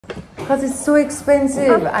Because it's so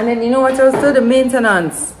expensive. And then you know what else too? The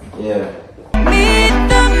maintenance. Yeah. Meet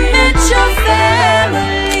the Mitchell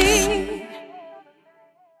family.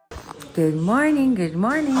 Good morning, good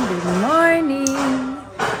morning, good morning.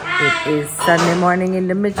 It is Sunday morning in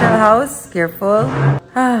the Mitchell house. Careful.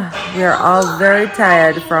 We are all very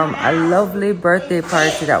tired from a lovely birthday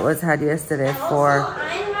party that was had yesterday for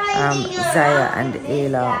Zaya and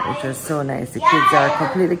Ayla, which was so nice. The kids are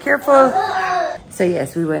completely careful. So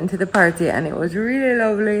yes, we went to the party and it was really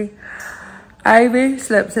lovely. Ivy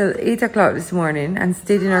slept till 8 o'clock this morning and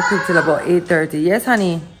stayed in her crib till about 8:30. Yes,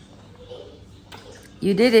 honey?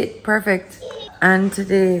 You did it. Perfect. And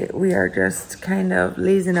today we are just kind of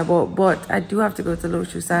lazing about, but I do have to go to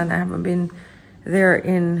Loshusan. I haven't been there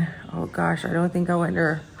in, oh gosh, I don't think I went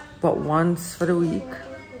there but once for the week.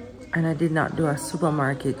 And I did not do a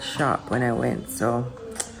supermarket shop when I went, so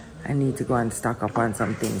I need to go and stock up on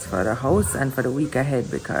some things for the house and for the week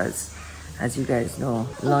ahead because, as you guys know,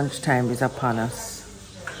 lunchtime is upon us.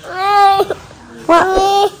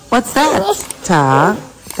 What? What's that? Ta,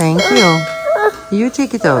 thank you. You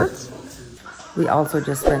take it out. We also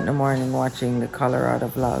just spent the morning watching the Colorado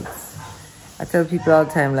vlogs. I tell people all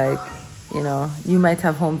the time, like, you know, you might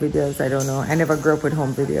have home videos, I don't know. I never grew up with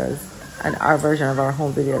home videos. And our version of our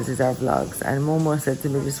home videos is our vlogs. And Momo said to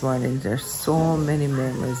me this morning, there's so many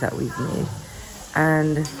memories that we've made.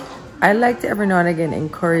 And I like to every now and again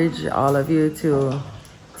encourage all of you to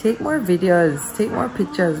take more videos, take more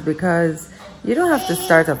pictures, because you don't have to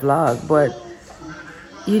start a vlog, but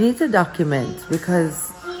you need to document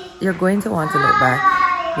because you're going to want to look back.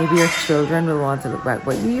 Maybe your children will want to look back,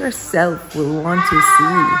 but you yourself will want to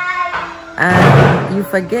see. And you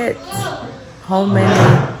forget how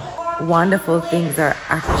many wonderful things are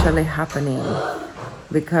actually happening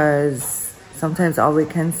because sometimes all we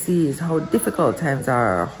can see is how difficult times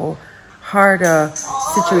are, or how hard a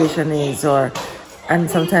situation is, and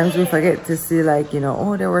sometimes we forget to see, like, you know,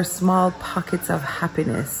 oh, there were small pockets of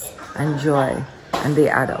happiness and joy and they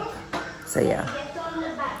add up. So yeah,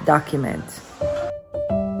 document.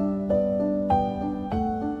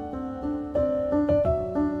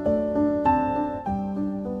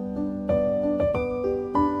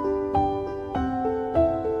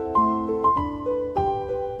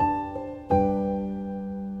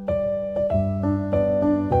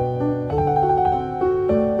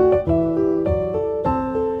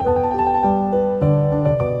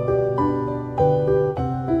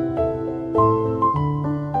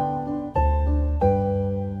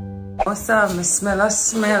 Awesome, smell a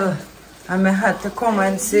smell, and I had to come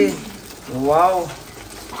and say, wow,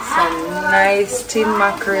 some nice tin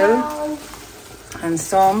mackerel and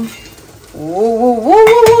some,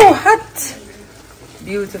 whoa, hot,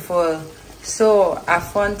 beautiful. So a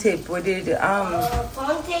fun tip, we did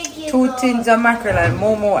 2 tins of mackerel, and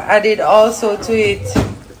Momo added also to it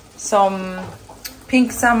some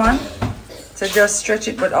pink salmon to just stretch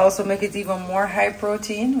it, but also make it even more high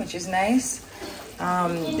protein, which is nice.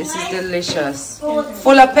 This is delicious.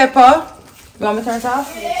 Full of pepper. You want me to turn it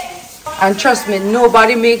off? And trust me,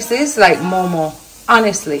 nobody makes this like Momo.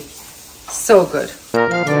 Honestly. So good.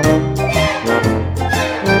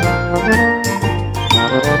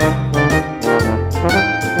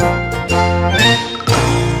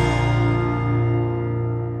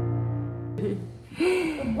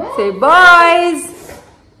 Say boys.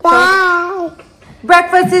 Bye.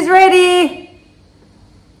 Breakfast is ready.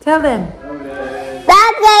 Tell them.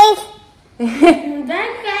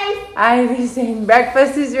 Ivy saying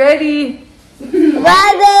breakfast is ready. Mommy,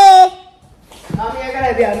 you're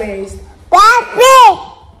gonna be amazed.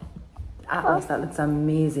 Atlas, that looks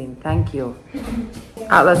amazing. Thank you.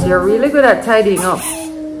 Atlas, you're really good at tidying up.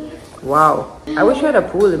 Wow. I wish we had a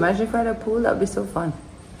pool. Imagine if we had a pool. That'd be so fun.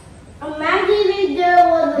 Imagine if there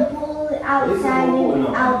was a pool outside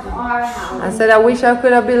out our house. I said I wish I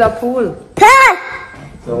could have built a pool.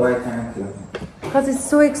 So why can't you? Because it's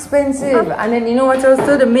so expensive. And then you know what else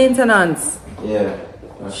too? The maintenance. Yeah.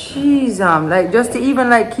 Jeez, like just to even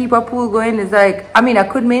like keep a pool going is like, I mean, I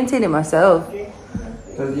could maintain it myself.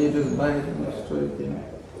 Because you just buy it in the store thing.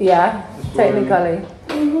 Yeah, technically.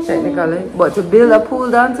 Technically. But to build a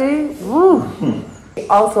pool, Dante, woo.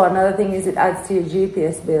 Also, another thing is it adds to your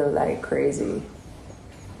GPS bill like crazy.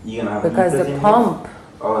 You gonna have because the pump.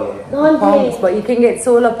 Oh yeah. Pumps, but you can get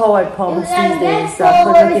solar powered pumps these days. So I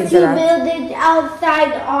could look into that. Build it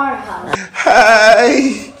outside our house.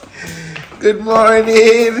 Hi. Good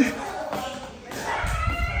morning.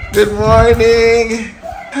 Good morning.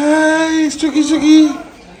 Hi, Shuggy.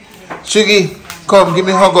 Shuggy, come give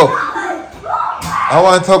me a hug up. I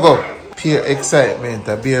want to hug up. Pure excitement.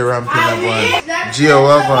 A beer ramping up one. Gio,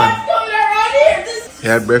 what one? You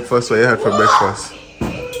had breakfast? What you had for breakfast?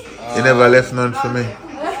 You never left none for me.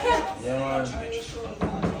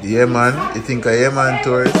 Yeah, man. You think I am man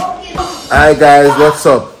tourist? Alright, guys, what's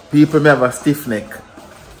up? People may have a stiff neck,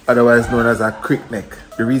 otherwise known as a crick neck.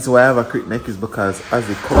 The reason why I have a crick neck is because as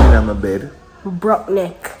he come in my bed, broke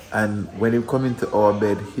neck. And when he come into our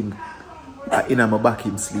bed, him in my back,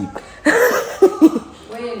 him sleep.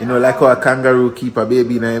 You know, like how a kangaroo keep a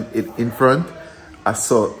baby in front, I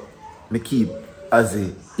saw me keep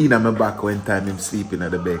Ozzy in my back when time him sleeping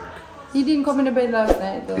at the bed. He didn't come in the bed last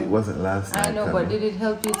night though. It wasn't last night. I know, but did it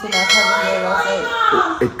help you to not have him there last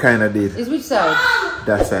night? It kind of did. Is which side?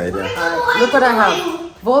 That side, yeah. Alright, look what I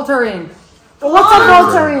have. Voltaren. What's a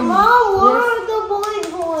Voltaren? Mom, where are the boys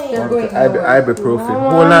going? They're going ibuprofen.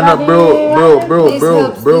 Hold on up,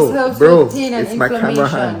 bro. It's my camera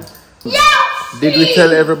hand. Yes! Did we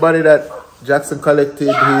tell everybody that Jackson collected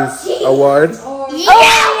his award? Oh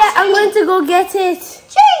yeah, I'm going to go get it.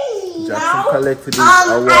 Jackson collected his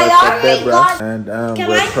award for Deborah, and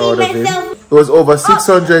we're proud of him. It was over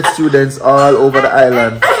 600 students all over the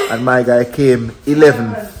island, and my guy came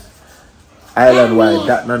 11th island-wide.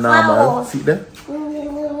 That no normal. See there?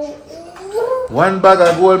 One bag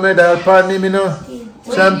of gold medal pan him, you know.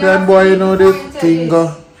 Champion boy, you know the thing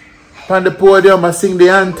go. On the podium, I sing the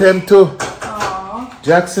anthem too.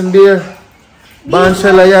 Jackson there.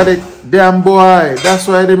 Banshella, you the damn boy. That's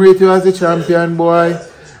why they rate you as the champion boy.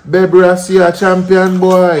 Bebras, you a champion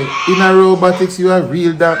boy. In aerobatics, you are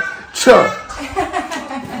real damn. Sure.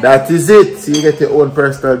 That is it. So you get your own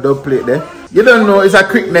personal dub plate there. You don't know, it's a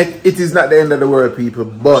crick neck. It is not the end of the world, people.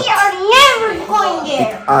 But we are never going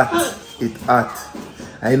there. It's hot. It's hot.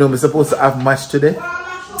 I know I'm supposed to have match today.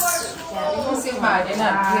 They're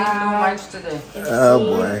not playing no match today. Oh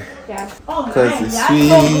boy. Because it's sweet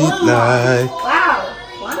like.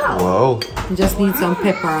 Wow. You just need some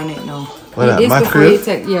pepper on it now. What, eat this before mackerel? you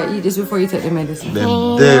take, yeah, eat this before you take the medicine. Then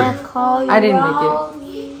I didn't make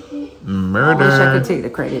it. murder. I wish I could take the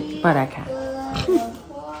credit, but I can't.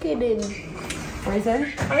 Kidding. What is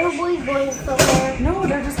it? Are your boys going somewhere? No,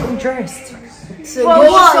 they're just getting dressed. So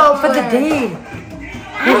what? For the day.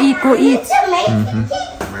 Go eat, go eat.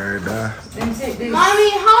 Murder. Mommy,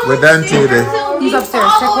 how We're done today. He's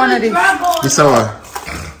upstairs. Check one of these. This hour.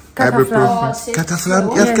 Cataflam.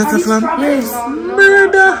 Cataflam? You have cataflam? Yes.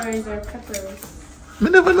 Murder. I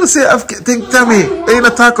never know say I've think Tami. Ain't a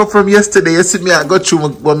talk up from yesterday. You see me I got you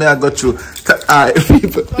what me I got you. Alright,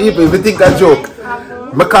 people, if you think I joke.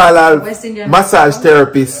 I call all massage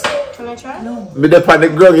therapists. Can I try? No. Me dey on the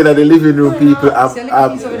ground in the living room, people. I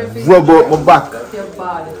rub out my back.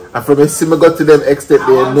 And from a see me go to them extent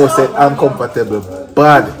they know say I'm comfortable.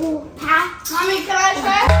 Bad. Mommy, can I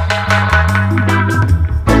try?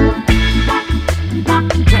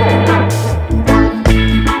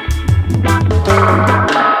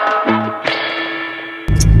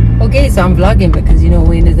 Okay, so I'm vlogging because you know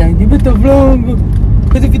Wayne is like, you better vlog.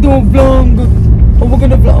 Because if you don't vlog, we're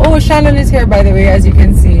gonna vlog. Oh, Shannon is here by the way, as you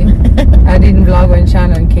can see. I didn't vlog when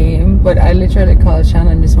Shannon came, but I literally called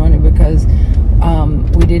Shannon this morning because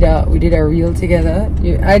we did a reel together.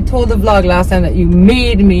 I told the vlog last time that you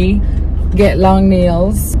made me get long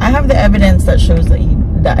nails. I have the evidence that shows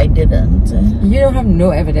that I didn't. You don't have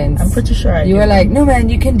no evidence. I'm pretty sure I You were like, no man,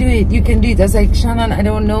 you can do it. You can do it. I was like, Shannon, I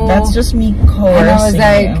don't know. That's just me coercing And I you.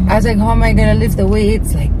 was like, how am I gonna lift the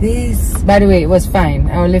weights like this? By the way, it was fine.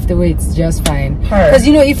 I will lift the weights just fine. Because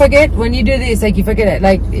you know, you forget when you do this, like you forget it.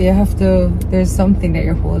 Like you have to. There's something that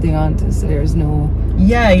you're holding on to, so there's no.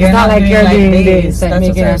 Yeah, you're it's not like you're doing this, like That's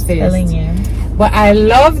making what I a was face. telling you. But I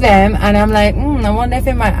love them, and I'm like, I wonder if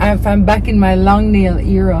I'm back in my long nail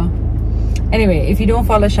era. Anyway, if you don't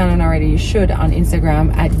follow Shannon already, you should on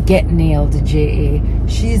Instagram at GetNailedJA.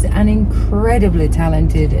 She's an incredibly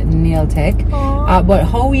talented nail tech. But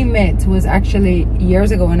how we met was actually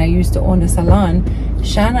years ago when I used to own the salon.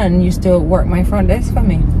 Shannon used to work my front desk for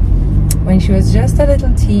me when she was just a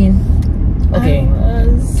little teen. Okay,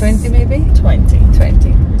 20 maybe? 20.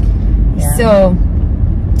 Yeah. So,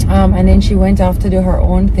 and then she went off to do her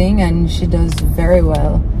own thing, and she does very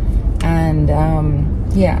well. And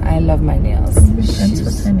yeah, I love my nails. We've been friends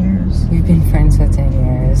for 10 years. We've been friends for 10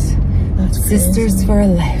 years. That's Sisters crazy. for a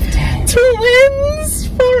lifetime. Twins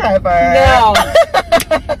forever. No.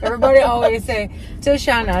 Everybody always say, to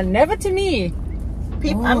Shanna, never to me.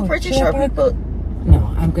 People, I'm pretty sure people...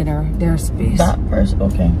 No, I'm gonna, there's space. That person,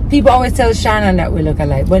 okay. People always tell Shannon that we look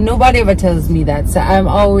alike, but nobody ever tells me that. So I'm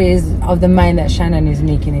always of the mind that Shannon is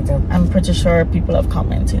making it up. I'm pretty sure people have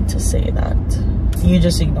commented to say that. You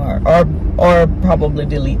just ignore or probably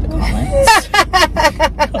delete the comments.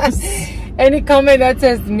 Any comment that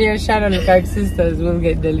says me and Shannon look like sisters will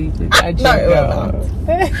get deleted. I No, it will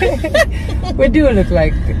not. We do look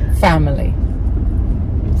like family.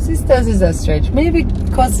 Sisters is a stretch. Maybe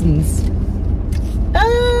cousins.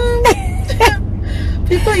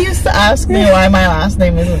 People used to ask me why my last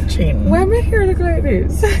name isn't Chin. Why my hair look like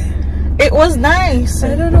this? It was nice.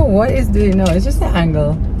 I don't know what is doing. No, it's just the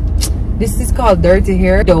angle. This is called dirty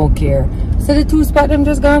hair. Don't care. So the two spot them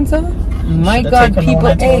just gone, so? My God,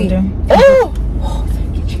 people. Hey. Oh,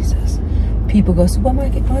 thank you, Jesus. People go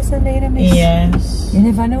supermarket on Sunday and miss. Yes. You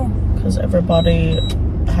never know. Because everybody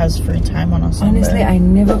has free time on a Sunday. Honestly, I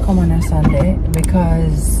never come on a Sunday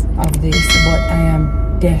because of this, but I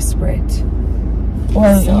am desperate.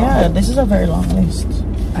 Well, yeah, this is a very long list.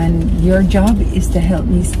 And your job is to help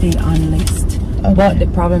me stay on list. Okay. But the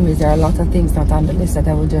problem is there are a lot of things not on the list that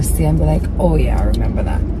I will just see and be like, oh yeah, I remember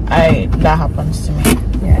that. That happens to me.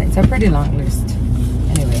 Yeah, it's a pretty long list.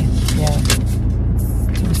 Anyway, yeah,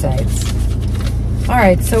 it's 2 sides. All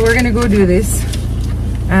right, so we're gonna go do this,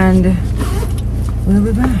 and we'll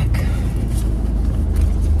be back.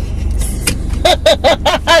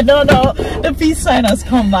 No, the peace sign has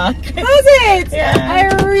come back. Has it? Yeah.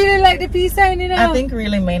 I really like the peace sign, you know. I think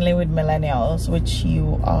really mainly with millennials, which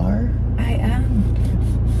you are. I am.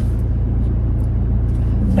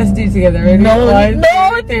 Let's do it together. Ready? No, One,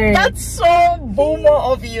 two, three. that's so boomer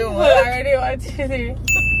of you. Already 1, 2, 3.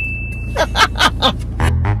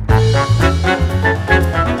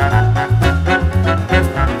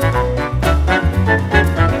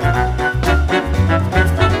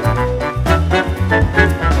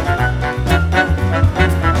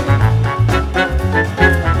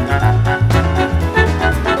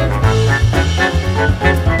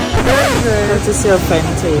 To see a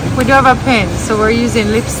Fenty. We do have a pen, so we're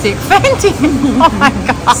using lipstick. Fenty! Oh my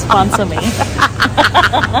God. Sponsor me.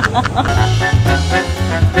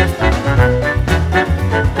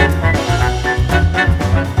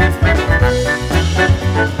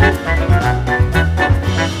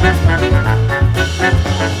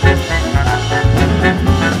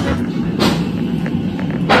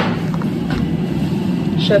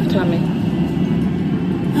 Chef Tami.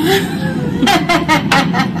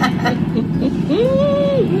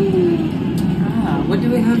 What do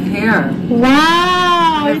we have here?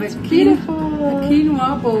 Wow, It's beautiful. A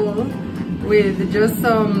quinoa bowl with just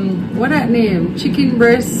some, what that name? Chicken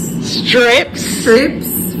breast strips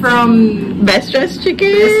from Best Dressed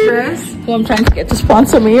Chicken. Best Dress. Who I'm trying to get to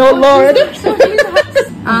sponsor me, oh Lord.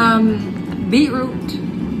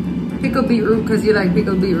 Beetroot, pickled beetroot, because you like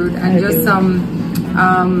pickled beetroot, and just some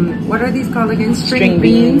what are these called again? String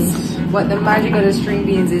beans. But the magic of the string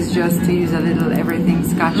beans is just to use a little everything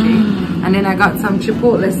scotchy. And then I got some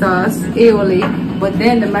chipotle sauce, aioli. But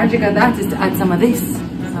then the magic of that is to add some of this.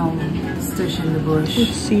 Some stush in the bush.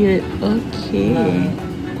 Let's see it. Okay.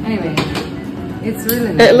 Anyway, it's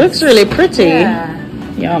really nice. It looks really pretty. Yeah.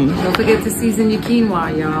 Yum. Don't forget to season your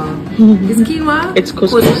quinoa, y'all. Is quinoa? It's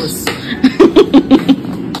couscous.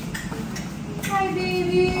 Hi,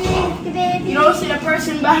 baby. You don't see the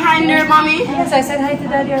person behind there, mommy? Yes, I said hi to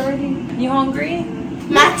daddy already. You hungry?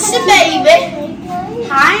 Maxie, baby.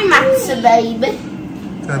 Hi, Maxie, baby.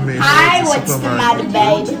 Tami, Hi, what's the matter,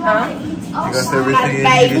 baby? Huh? You got everything you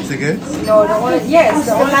needed to get? No, don't want to. Yes,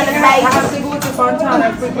 the only matter, thing baby? I have to go to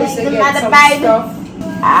Fontana quickly to the get matter, some baby? stuff.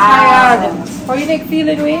 Tired. How you think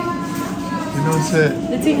feeling, Wayne? You know, sir,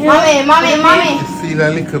 The thing here? Mommy. you feel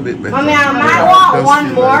a little bit better. Mommy, I might want Just one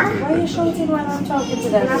feel more. a little Why are you bit shouting when I'm talking to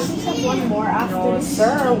them? One more after No,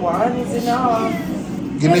 sir, one is enough.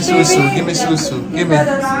 better. Give me susu, give me susu, give me.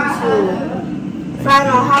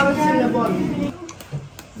 Final, how is in the bottom?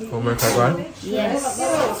 Homework I got? Yes.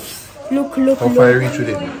 Look. How far you reach with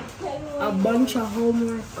it? A bunch of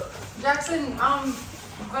homework. Jackson,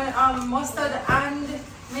 mustard and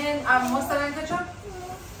mustard and ketchup?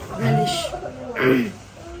 Relish.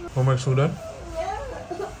 How much food done?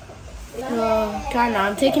 Kinda.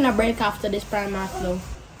 I'm taking a break after this prime math though.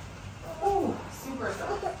 Oh, super.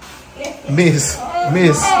 Miss.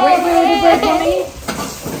 Wait, the bread, mommy?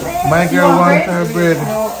 My girl wants her bread.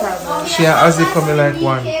 No problem. She and Ozzy coming like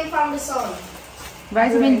one. Came from the sun.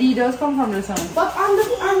 Vitamin D does come from the sun. But on the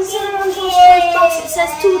cinnamon toast first box it says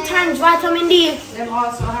 2 times vitamin D. Them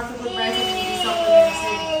also have to put vitamin D supplements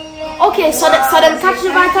in. Okay, so them catch the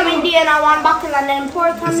vitamin D in a one bottle and then pour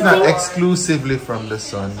it on It's the not thing. exclusively from the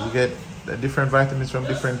sun. You get the different vitamins from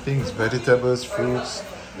different things. Vegetables, fruits.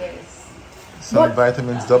 Some But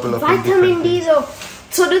vitamins double up in vitamin different D things. though.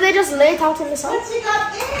 So do they just lay it out in the sun?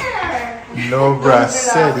 No, bruh,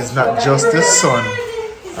 said it's not just the sun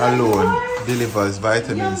alone delivers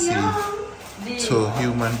vitamin C. The to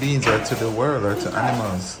human beings or to the world or to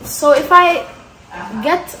animals. So if I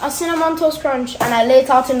get a cinnamon toast crunch and I lay it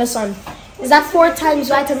out in the sun, is that 4 times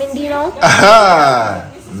vitamin D now? Aha!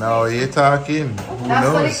 Now you're talking. Who That's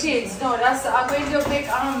for the knows? kids. No, that's I'm going to make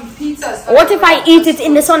pizzas. What if I eat it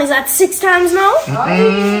in the sun? Is that 6 times now?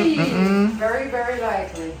 Very, very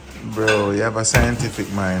likely. Bro, you have a scientific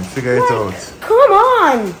mind. Figure it out. Come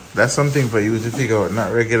on. That's something for you to figure out,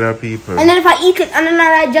 not regular people. And then if I eat it and then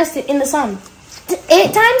I digest it in the sun,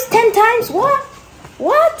 8 times, 10 times, what?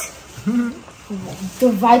 What? The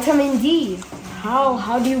vitamin D.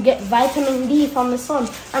 How do you get vitamin D from the sun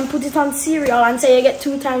and put it on cereal and say you get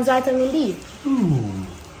 2 times vitamin D?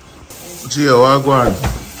 Gio, what go on?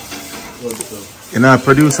 You know,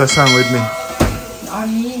 produce a song with me. On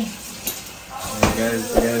me.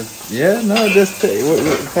 Guys. Yeah, no, just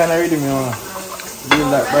what kind of rhythm you want? Do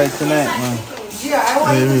that by tonight, man. Yeah, I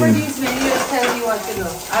want you to produce me and you just tell me what to do.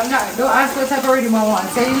 Don't ask what type of rhythm I want.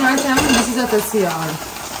 Say, you know what I'm saying? This is what I see on.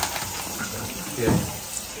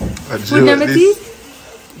 Put them a teeth?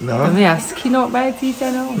 No. Let me ask, skin out by teeth,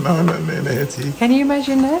 I know. No, teeth. Can you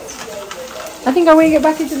imagine that? I think I will get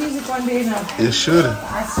back into music one day now. You should.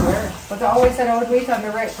 I swear. But I always said I would wait on the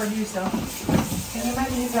right producer. Can you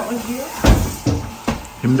imagine if that was you?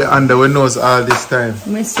 Him the underwear knows all this time.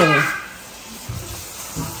 Myself.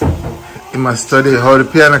 He must study how the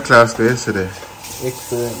piano class go yesterday.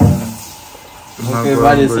 Excellent, man. Okay,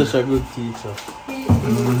 but is such a good teacher.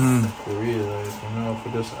 For real, like, you know, for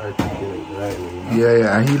just articulate the right way. You know?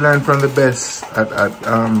 Yeah, and he learned from the best at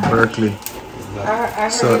Berkeley. I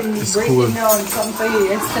heard So him it's breaking cool. down something for you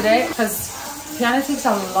yesterday because piano takes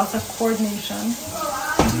a lot of coordination.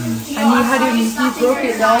 And he broke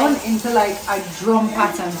it down into like a drum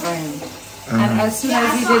pattern for him. And as soon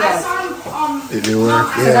as he did that, It did work,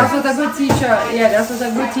 so yeah. that's what a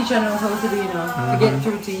good teacher, knows how to do, you know, to get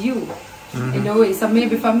through to you. In a way. So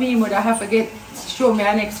maybe for me, would I have to show me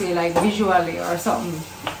an next way, like visually or something.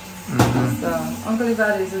 So Uncle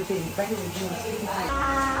Ivada is the thing. I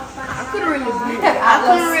couldn't really breathe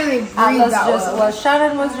Atlas that just, well. well,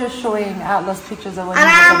 Shannon was just showing Atlas pictures of when And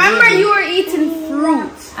he was I a remember baby. you were eating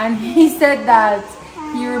fruit. And he said that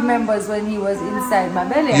he remembers when he was inside my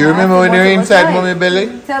belly. You And I remember asked when him you were what it was inside like. mommy belly?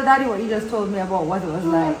 Tell Daddy what you just told me about what it was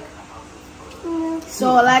like.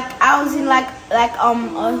 So like I was in like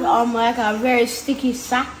a very sticky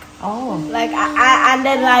sack. Oh. Like and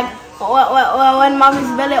then like when mommy's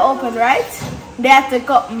belly opened, right? They had to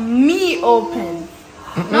cut me open.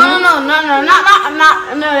 No,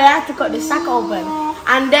 they had to cut the sack open.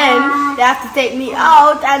 And then they had to take me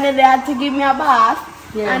out and then they had to give me a bath.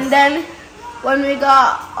 Yes. And then when we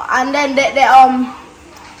got and then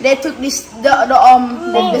they took the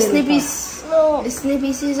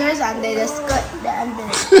snippy scissors and they just cut the end.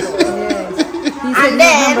 Yes. He said And he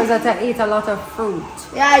then- remembers that I ate a lot of fruit.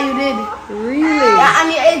 Yeah, you did. Really? Yeah,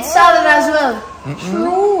 and you ate salad as well.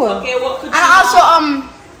 True. Okay, what could And also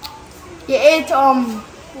you ate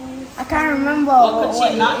I can't remember what could what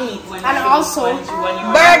you you not ate. eat when And you also when you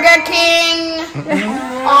were Burger King.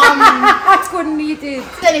 I couldn't eat it.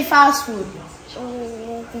 Any fast food.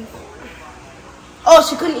 Oh,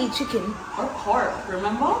 she couldn't eat chicken. or pork,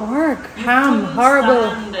 remember? Pork, ham, Couldn't horrible.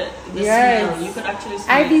 stand the Yes. smell. You could actually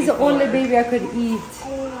smell Ivy's it the only before. baby I could eat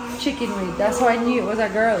chicken with. That's why I knew it was a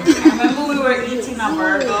girl. I remember we were eating a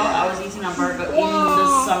burger. I was eating a burger in the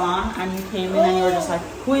salon, and you came in and you were just like,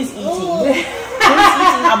 "Who is eating? Who is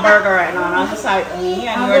eating a burger right now?" And I was just like, "Me."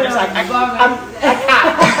 And you were just like, I'm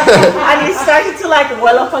and it started to like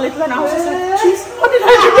well up a little, and I was just like, "Jeez, what did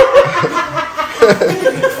I do?"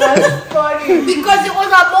 Because it was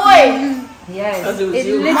a boy. Yes. Because it was It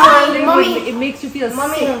you. literally Mommy. it makes you feel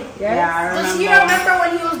Mommy. sick. Yes. Yeah, I Does remember. you remember when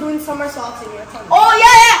he was doing somersaults in your tummy? Oh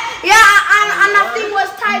yeah, and that thing was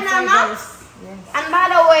tied and up. And by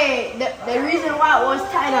the way, the reason why it was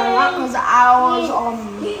tied and up was I was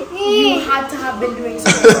you had to have been doing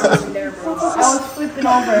somersaults in there, bro. I was flipping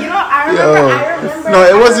over. You know, I remember. No,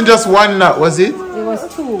 it wasn't just one nut, was it? It was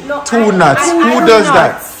two. No, Two nuts. Who does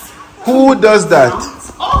that? Who does that?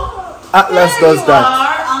 Atlas does that.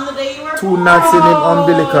 On the day you were Two nuts in his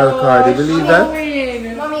umbilical cord. You believe that?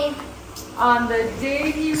 Mommy, On the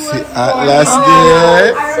day he was See born. Atlas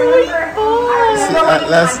there. I remember. See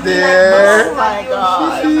Atlas there. Oh my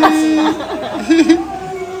God.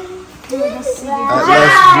 Atlas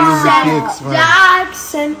music cakes, man.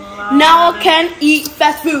 Jackson, now I can eat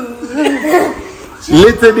fast food.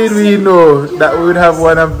 Little did we know that we would have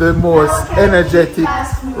one of the most energetic,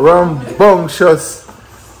 rambunctious,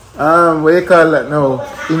 what do you call that now?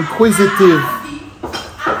 Inquisitive,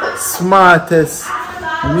 smartest,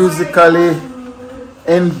 musically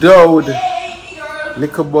endowed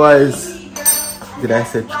little boys Did I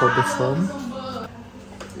say troublesome?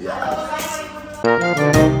 Yeah.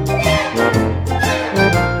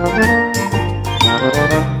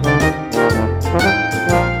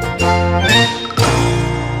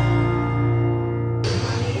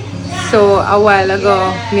 So a while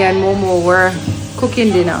ago, me and Momo were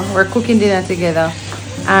cooking dinner. We're cooking dinner together,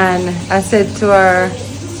 and I said to her,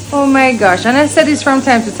 "Oh my gosh!" And I said this from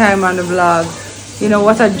time to time on the vlog. You know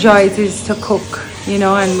what a joy it is to cook. You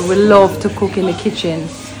know, and we love to cook in the kitchen,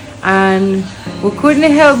 and we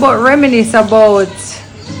couldn't help but reminisce about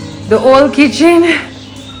the old kitchen.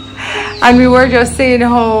 And we were just saying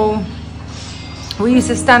how we used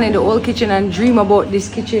to stand in the old kitchen and dream about this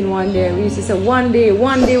kitchen one day. We used to say, one day we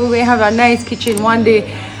will have a nice kitchen one day.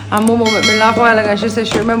 And Momo made me laugh a while ago, and she said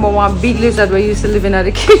she remember one big lizard we used to live in at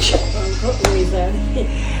the kitchen.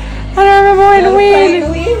 And I remember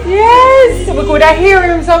when yes, we could hear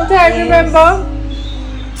him sometimes, remember?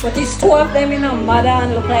 But it's two of them, you know, mother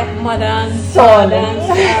and look like mother and son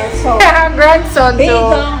and grandson big too.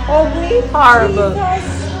 and ugly, horrible.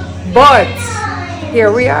 But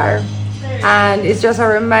here we are. And it's just a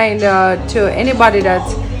reminder to anybody that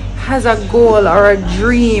has a goal or a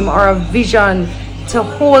dream or a vision to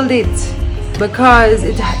hold it, because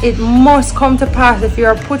it must come to pass if you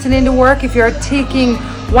are putting in the work, if you are taking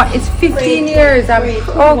what is 15 years.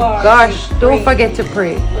 Oh gosh, don't forget to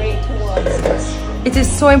pray. It is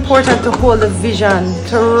so important to hold the vision,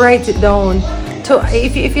 to write it down.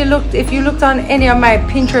 If you looked on any of my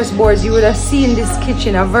Pinterest boards, you would have seen this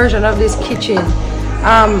kitchen, a version of this kitchen.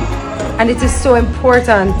 And it is so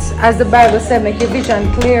important, as the Bible said, make your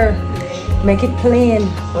vision clear, make it plain,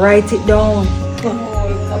 write it down.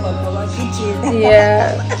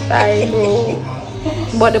 Yeah, I know.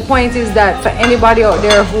 But the point is that for anybody out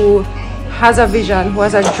there who has a vision, who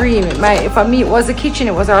has a dream, it might, for me it was the kitchen,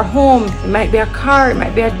 it was our home, it might be a car, it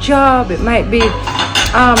might be a job, it might be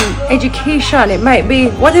education, it might be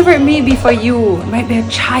whatever it may be for you, it might be a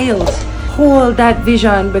child. Hold that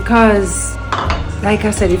vision, because like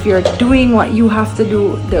I said, if you're doing what you have to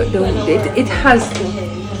do, it has to.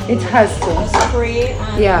 It has to. Pray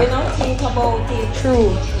and yeah. You know, think about it.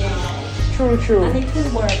 True. Yeah. True. And it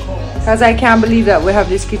will work out. Because I can't believe that we have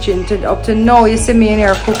this kitchen. Up to now, you see me in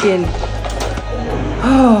here cooking.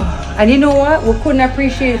 Oh, and you know what? We couldn't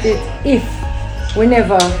appreciate it if we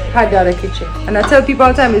never had the other kitchen. And I tell people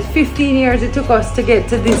all the time, it's 15 years it took us to get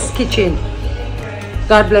to this kitchen.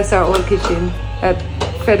 God bless our old kitchen that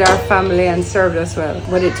fed our family and served us well,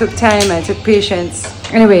 but it took time and it took patience.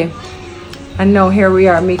 Anyway, and now here we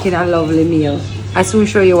are making a lovely meal. I'll soon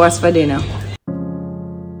show you what's for dinner.